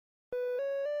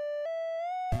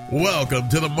Welcome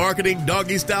to the Marketing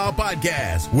Doggy Style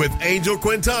Podcast with Angel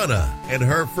Quintana and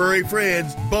her furry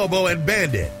friends Bobo and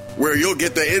Bandit, where you'll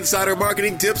get the insider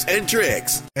marketing tips and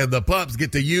tricks, and the pups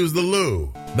get to use the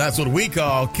loo. That's what we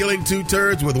call killing two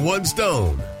turds with one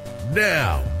stone.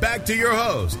 Now, back to your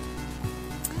host.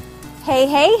 Hey,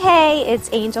 it's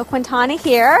Angel Quintana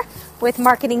here with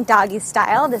Marketing Doggy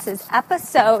Style. This is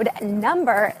episode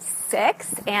number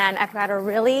 6, and I've got a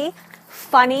really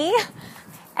funny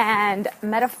and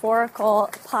metaphorical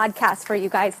podcast for you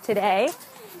guys today.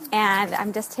 And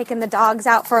I'm just taking the dogs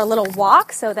out for a little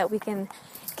walk so that we can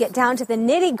get down to the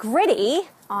nitty-gritty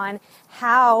on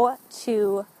how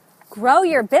to grow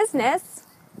your business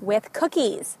with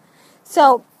cookies.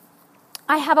 So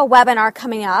I have a webinar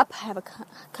coming up.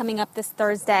 Coming up this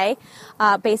Thursday.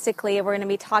 Basically, we're going to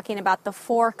be talking about the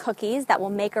 4 cookies that will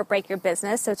make or break your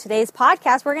business. So today's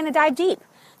podcast, we're going to dive deep.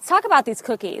 Let's talk about these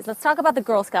cookies. Let's talk about the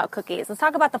Girl Scout cookies. Let's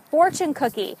talk about the fortune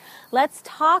cookie. Let's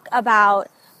talk about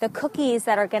the cookies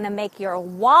that are going to make your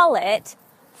wallet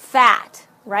fat,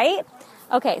 right?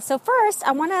 Okay, so first,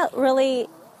 I want to really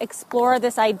explore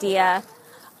this idea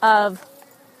of,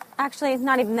 actually, it's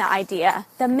not even the idea,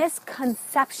 the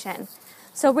misconception.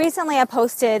 So recently I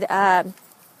posted a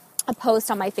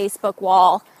post on my Facebook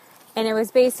wall, and it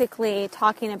was basically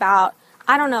talking about,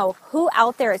 I don't know who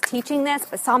out there is teaching this,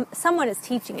 but someone is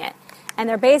teaching it. And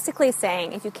they're basically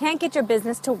saying if you can't get your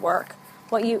business to work,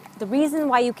 the reason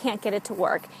why you can't get it to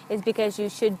work is because you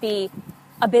should be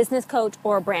a business coach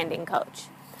or a branding coach.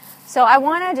 So I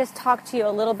want to just talk to you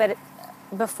a little bit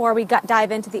before we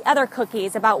dive into the other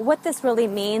cookies about what this really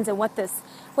means and what this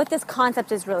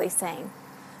concept is really saying.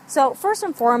 So first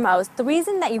and foremost, the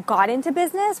reason that you got into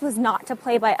business was not to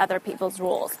play by other people's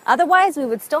rules. Otherwise, we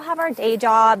would still have our day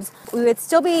jobs. We would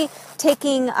still be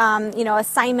taking,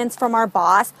 assignments from our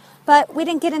boss, but we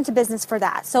didn't get into business for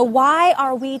that. So why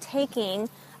are we taking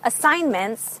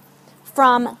assignments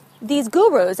from these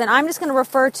gurus? And I'm just going to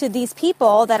refer to these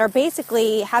people that are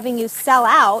basically having you sell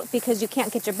out because you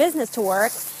can't get your business to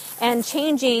work and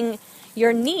changing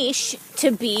your niche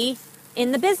to be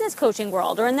in the business coaching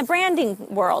world or in the branding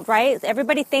world, right?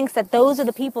 Everybody thinks that those are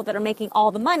the people that are making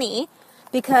all the money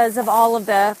because of all of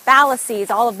the fallacies,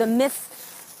 all of the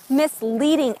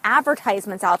misleading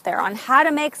advertisements out there on how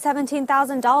to make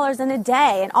 $17,000 in a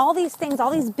day and all these things,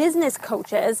 all these business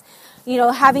coaches,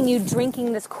 having you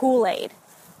drinking this Kool-Aid.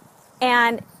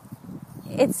 And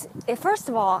first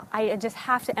of all, I just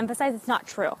have to emphasize it's not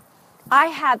true. I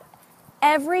have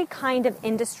every kind of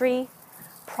industry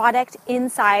product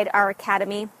inside our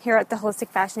academy here at the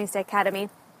Holistic Fashionista Academy.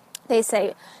 They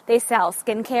sell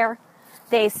skincare,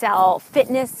 they sell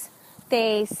fitness,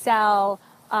 they sell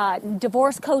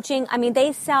divorce coaching. I mean,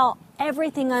 they sell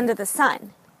everything under the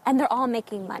sun, and they're all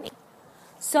making money.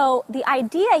 So the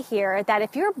idea here that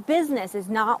if your business is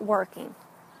not working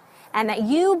and that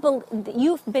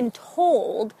you've been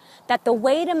told that the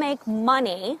way to make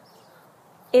money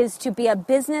is to be a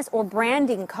business or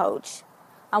branding coach,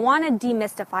 I want to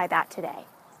demystify that today.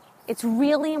 It's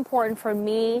really important for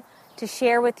me to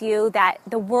share with you that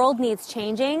the world needs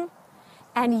changing.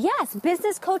 And yes,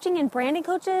 business coaching and branding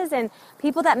coaches and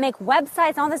people that make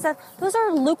websites and all this stuff, those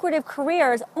are lucrative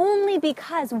careers only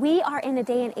because we are in a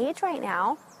day and age right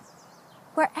now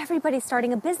where everybody's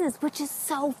starting a business, which is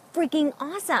so freaking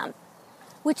awesome.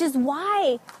 Which is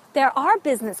why there are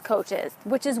business coaches,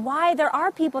 which is why there are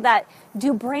people that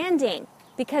do branding,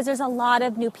 because there's a lot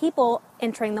of new people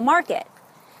entering the market.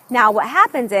 Now, what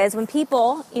happens is when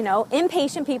people,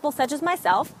 impatient people such as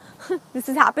myself, this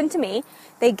has happened to me,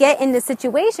 they get in this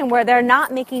situation where they're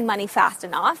not making money fast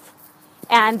enough.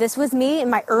 And this was me in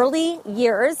my early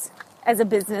years as a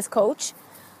business coach,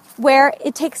 where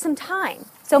it takes some time.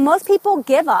 So most people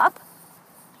give up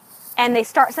and they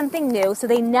start something new, so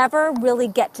they never really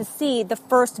get to see the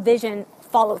first vision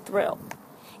follow through.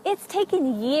 It's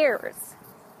taken years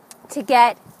to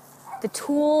get the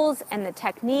tools and the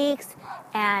techniques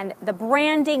and the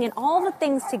branding and all the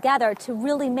things together to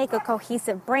really make a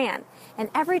cohesive brand. And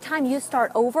every time you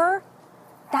start over,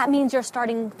 that means you're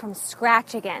starting from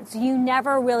scratch again. So you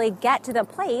never really get to the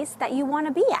place that you want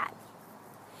to be at.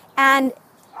 And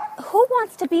who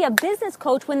wants to be a business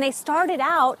coach when they started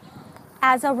out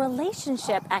as a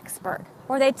relationship expert,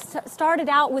 or they started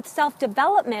out with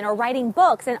self-development or writing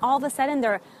books, and all of a sudden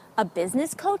they're a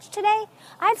business coach today?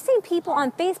 I've seen people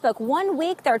on Facebook, 1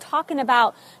 week they're talking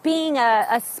about being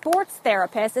a sports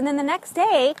therapist, and then the next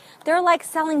day they're like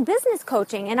selling business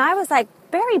coaching. And I was like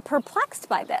very perplexed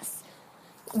by this.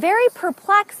 Very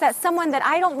perplexed that someone that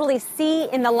I don't really see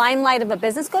in the limelight of a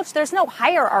business coach, there's no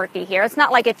hierarchy here. It's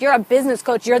not like if you're a business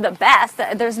coach, you're the best.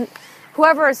 There's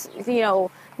whoever's,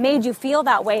 made you feel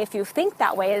that way if you think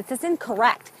that way. It's just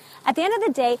incorrect. At the end of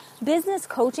the day, business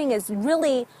coaching is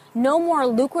really no more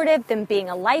lucrative than being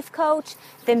a life coach,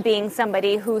 than being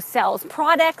somebody who sells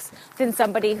products, than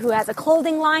somebody who has a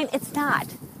clothing line. It's not.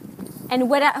 And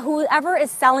whoever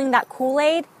is selling that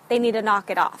Kool-Aid, they need to knock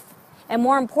it off. And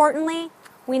more importantly,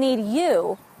 we need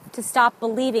you to stop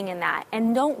believing in that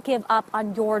and don't give up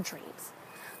on your dreams.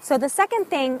 So the second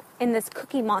thing in this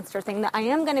Cookie Monster thing that I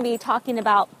am going to be talking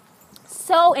about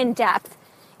so in depth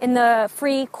in the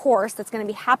free course that's going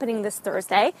to be happening this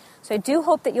Thursday. So I do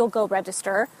hope that you'll go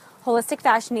register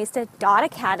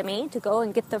holisticfashionista.academy to go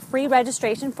and get the free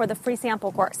registration for the free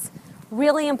sample course.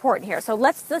 Really important here. So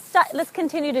let's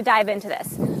continue to dive into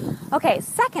this. Okay,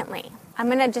 secondly, I'm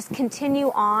going to just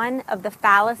continue on of the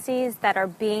fallacies that are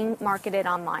being marketed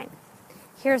online.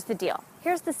 Here's the deal.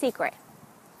 Here's the secret.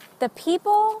 The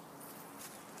people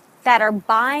that are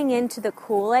buying into the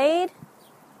Kool-Aid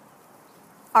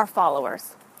are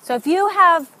followers. So if you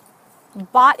have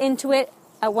bought into it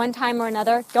at one time or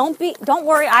another, don't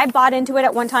worry, I bought into it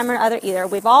at one time or another either.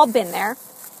 We've all been there.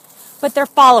 But they're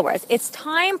followers. It's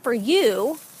time for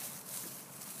you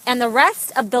and the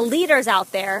rest of the leaders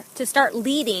out there to start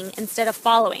leading instead of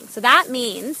following. So that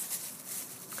means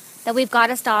that we've got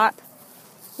to stop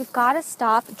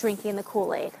drinking the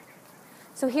Kool-Aid.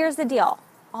 So here's the deal.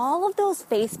 All of those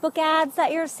Facebook ads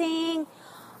that you're seeing,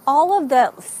 all of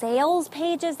the sales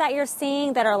pages that you're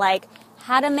seeing that are like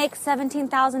how to make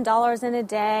 $17,000 in a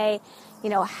day,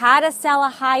 how to sell a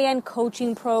high-end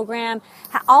coaching program,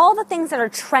 all the things that are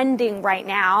trending right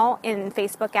now in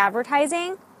Facebook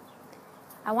advertising,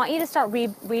 I want you to start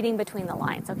reading between the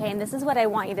lines, okay? And this is what I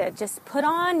want you to just put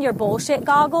on your bullshit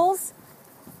goggles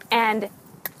and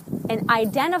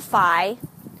identify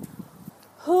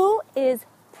who is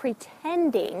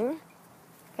pretending,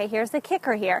 okay, here's the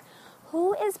kicker here,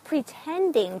 who is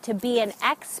pretending to be an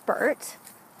expert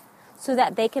so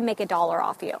that they can make $1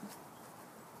 off you.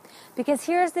 Because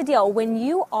here's the deal. When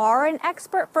you are an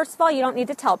expert, first of all, you don't need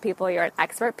to tell people you're an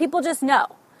expert. People just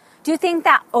know. Do you think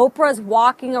that Oprah's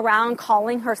walking around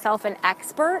calling herself an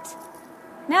expert?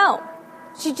 No.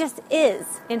 She just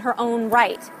is in her own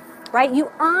right?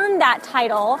 You earn that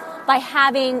title by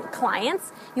having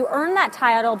clients. You earn that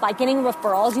title by getting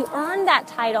referrals. You earn that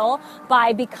title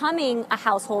by becoming a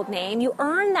household name. You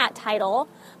earn that title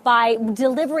by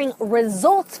delivering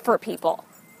results for people.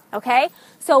 Okay?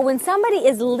 So when somebody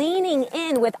is leaning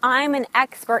in with, I'm an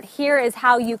expert, here is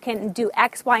how you can do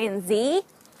X, Y, and Z,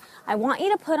 I want you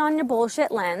to put on your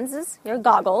bullshit lenses, your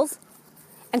goggles,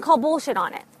 and call bullshit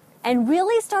on it. And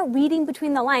really start reading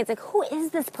between the lines. Like, who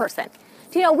is this person?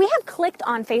 Do you know, we have clicked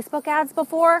on Facebook ads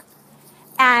before,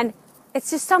 and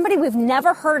it's just somebody we've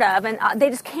never heard of, and they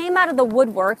just came out of the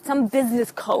woodwork, some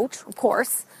business coach, of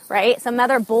course, right? Some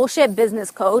other bullshit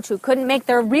business coach who couldn't make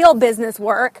their real business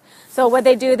work. So what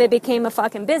they do, they became a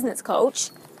fucking business coach.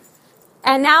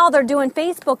 And now they're doing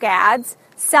Facebook ads,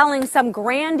 selling some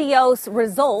grandiose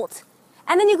result.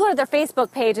 And then you go to their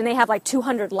Facebook page and they have like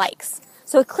 200 likes.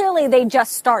 So clearly they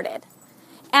just started.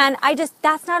 And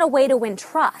that's not a way to win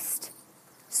trust.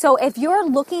 So if you're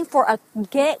looking for a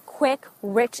get quick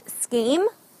rich scheme,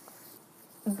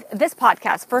 this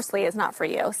podcast, firstly, is not for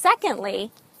you.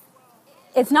 Secondly,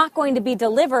 it's not going to be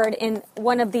delivered in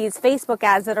one of these Facebook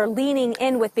ads that are leaning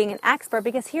in with being an expert,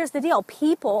 because here's the deal.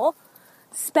 People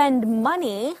spend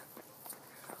money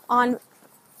on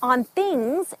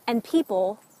things and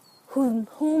people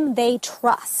whom they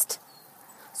trust.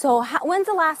 So when's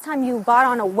the last time you got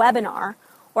on a webinar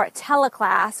or a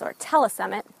teleclass or a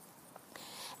telesummit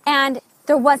and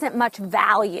there wasn't much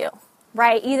value,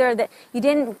 right? Either that you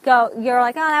didn't go, you're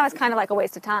like, oh, that was kind of like a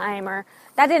waste of time, or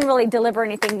that didn't really deliver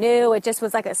anything new. It just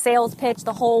was like a sales pitch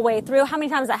the whole way through. How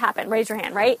many times that happened? Raise your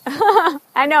hand, right?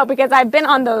 I know, because I've been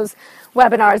on those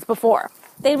webinars before.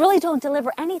 They really don't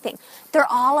deliver anything. They're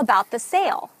all about the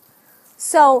sale.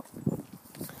 So,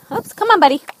 oops, come on,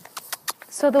 buddy.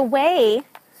 So the way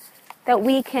that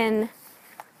we can,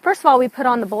 first of all, we put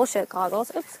on the bullshit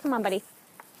goggles. Oops, come on, buddy.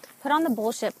 Put on the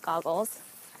bullshit goggles.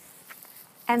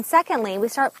 And secondly, we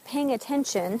start paying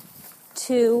attention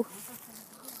to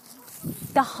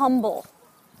the humble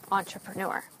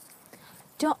entrepreneur.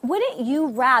 Wouldn't you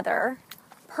rather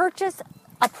purchase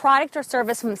a product or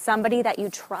service from somebody that you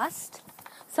trust?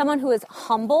 Someone who is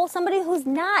humble, somebody who's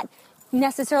not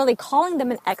necessarily calling them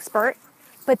an expert,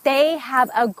 but they have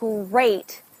a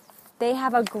great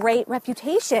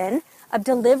reputation of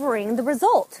delivering the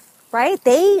result, right?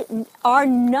 They are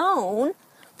known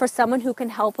for someone who can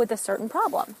help with a certain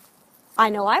problem. I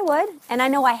know I would, and I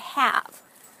know I have.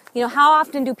 You know, how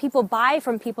often do people buy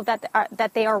from people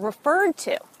that they are referred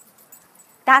to?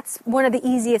 That's one of the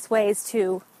easiest ways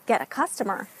to get a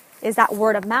customer, is that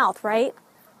word of mouth, right?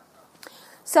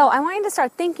 So I want you to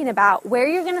start thinking about where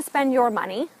you're going to spend your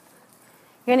money.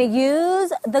 You're going to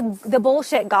use the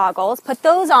bullshit goggles, put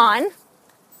those on.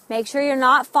 Make sure you're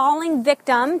not falling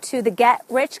victim to the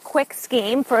get-rich-quick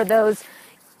scheme from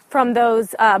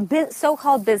those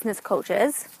so-called business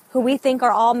coaches who we think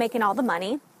are all making all the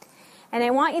money. And I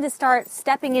want you to start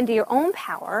stepping into your own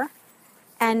power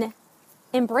and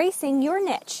embracing your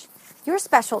niche, your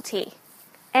specialty,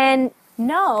 and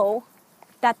know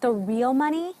that the real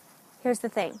money, here's the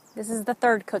thing. This is the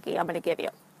third cookie I'm going to give you.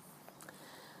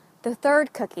 The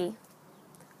third cookie,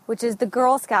 which is the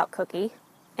Girl Scout cookie,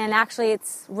 and actually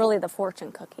it's really the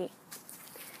fortune cookie,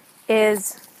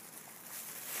 is,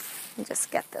 let me just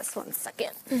get this 1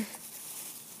 second.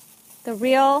 The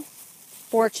real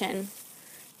fortune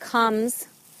comes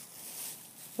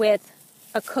with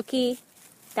a cookie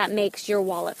that makes your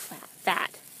wallet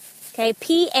fat. Okay,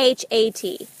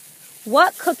 PHAT.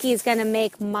 What cookie is going to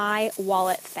make my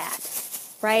wallet fat,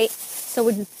 right? So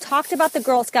we talked about the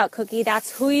Girl Scout cookie.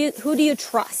 That's who do you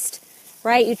trust,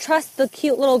 right? You trust the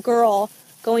cute little girl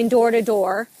going door to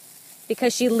door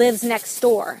because she lives next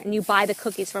door and you buy the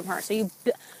cookies from her. So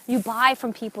you buy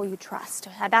from people you trust.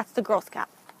 That's the Girl Scout.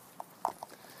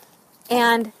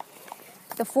 And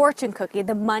the fortune cookie,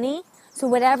 the money, so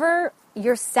whatever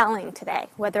you're selling today,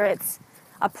 whether it's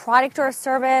a product or a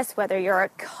service, whether you're a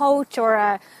coach or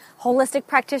a holistic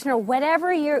practitioner,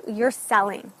 whatever you're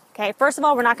selling, okay? First of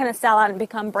all, we're not going to sell out and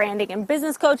become branding and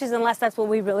business coaches unless that's what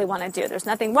we really want to do. There's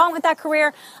nothing wrong with that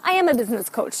career. I am a business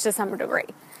coach to some degree.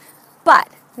 But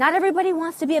not everybody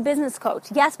wants to be a business coach.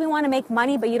 Yes, we want to make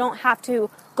money, but you don't have to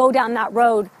go down that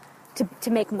road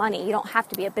to make money. You don't have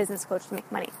to be a business coach to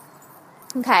make money.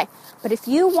 Okay, but if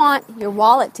you want your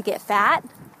wallet to get fat,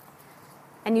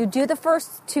 and you do the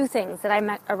first two things that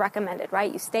I recommended,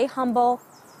 right? You stay humble,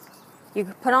 you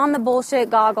put on the bullshit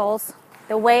goggles.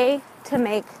 The way to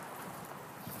make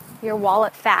your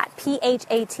wallet fat,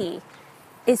 PHAT,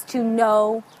 is to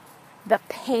know the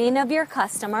pain of your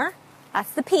customer.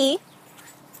 That's the P.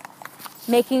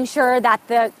 Making sure that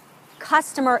the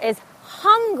customer is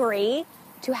hungry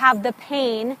to have the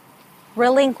pain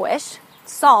relinquished,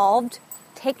 solved,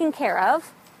 taken care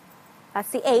of.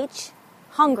 That's the H,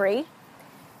 hungry.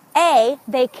 A,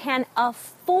 they can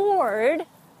afford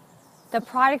the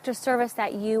product or service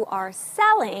that you are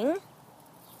selling.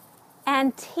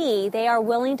 And T, they are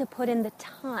willing to put in the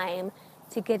time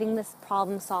to getting this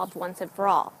problem solved once and for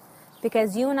all.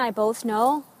 Because you and I both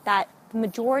know that the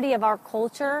majority of our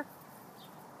culture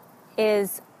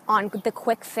is on the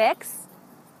quick fix.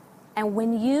 And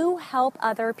when you help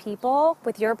other people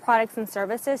with your products and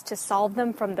services to solve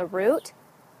them from the root,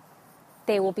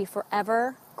 they will be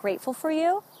forever grateful for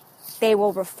you. They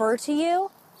will refer to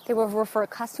you. They will refer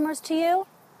customers to you.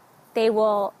 They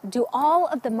will do all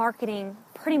of the marketing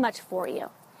pretty much for you.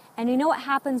 And you know what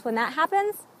happens when that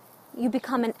happens? You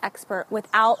become an expert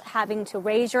without having to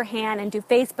raise your hand and do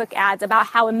Facebook ads about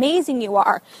how amazing you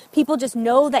are. People just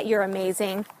know that you're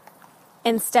amazing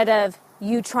instead of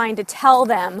you trying to tell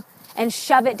them and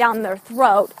shove it down their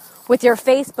throat with your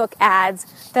Facebook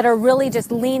ads that are really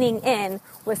just leaning in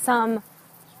with some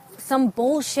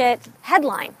bullshit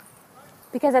headline.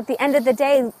 Because at the end of the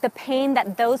day, the pain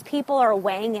that those people are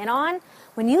weighing in on,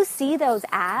 when you see those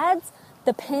ads,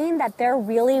 the pain that they're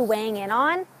really weighing in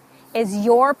on is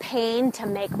your pain to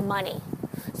make money.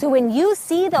 So when you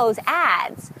see those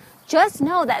ads, just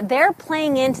know that they're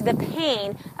playing into the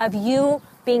pain of you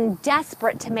being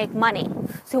desperate to make money.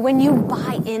 So when you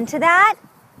buy into that,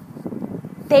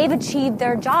 they've achieved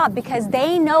their job because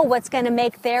they know what's going to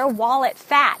make their wallet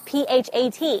fat.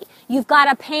 PHAT. You've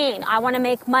got a pain. I want to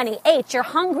make money. H, you're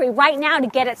hungry right now to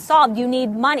get it solved. You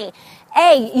need money.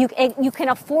 A, you can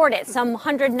afford it. Some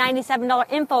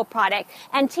 $197 info product.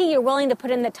 And T, you're willing to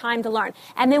put in the time to learn.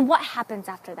 And then what happens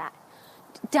after that?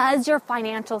 Does your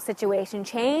financial situation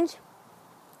change?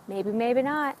 Maybe, maybe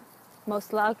not.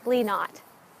 Most likely not.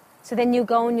 So then you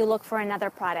go and you look for another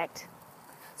product.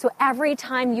 So every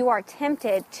time you are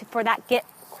tempted for that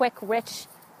get-quick-rich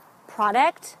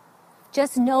product,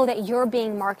 just know that you're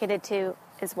being marketed to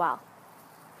as well.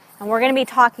 And we're going to be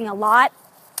talking a lot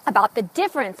about the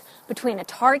difference between a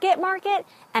target market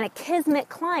and a Kismet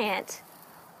client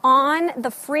on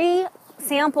the free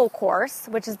sample course,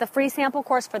 which is the free sample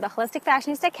course for the Holistic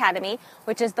Fashionista Academy,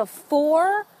 which is the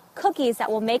 4 cookies that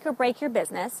will make or break your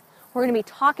business. We're going to be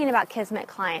talking about Kismet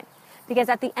client. Because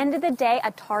at the end of the day,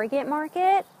 a target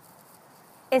market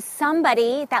is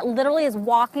somebody that literally is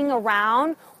walking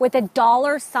around with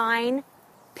a $sign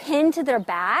pinned to their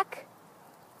back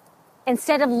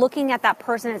instead of looking at that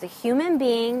person as a human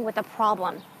being with a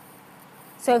problem.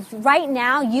 So if right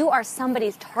now you are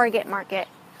somebody's target market,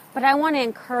 but I want to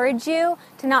encourage you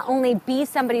to not only be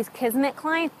somebody's Kismet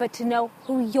client, but to know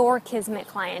who your Kismet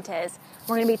client is.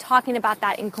 We're going to be talking about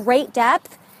that in great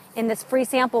depth in this free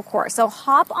sample course. So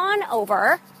hop on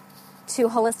over to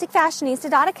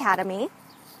holisticfashionista.academy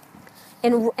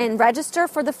and register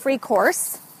for the free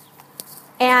course.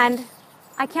 And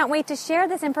I can't wait to share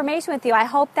this information with you. I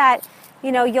hope that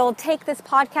you'll take this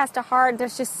podcast to heart.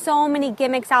 There's just so many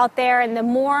gimmicks out there, and the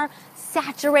more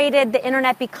saturated the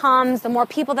internet becomes, the more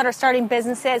people that are starting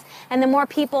businesses, and the more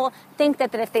people think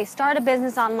that if they start a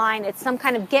business online, it's some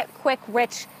kind of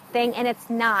get-quick-rich thing, and it's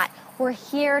not. We're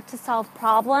here to solve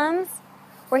problems.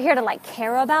 We're here to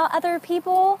care about other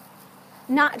people,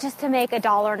 not just to make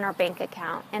 $1 in our bank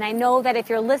account. And I know that if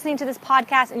you're listening to this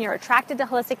podcast and you're attracted to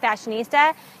Holistic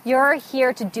Fashionista, you're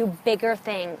here to do bigger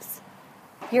things.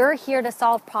 You're here to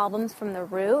solve problems from the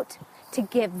root, to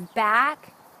give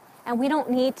back, and we don't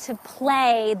need to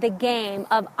play the game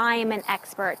of I am an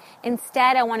expert.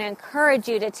 Instead, I want to encourage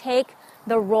you to take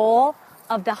the role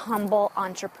of the humble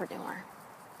entrepreneur.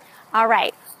 All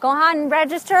right, go on and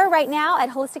register right now at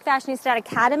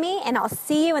holisticfashionista.academy, and I'll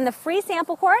see you in the free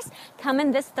sample course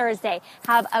coming this Thursday.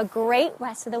 Have a great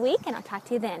rest of the week, and I'll talk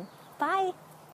to you then. Bye.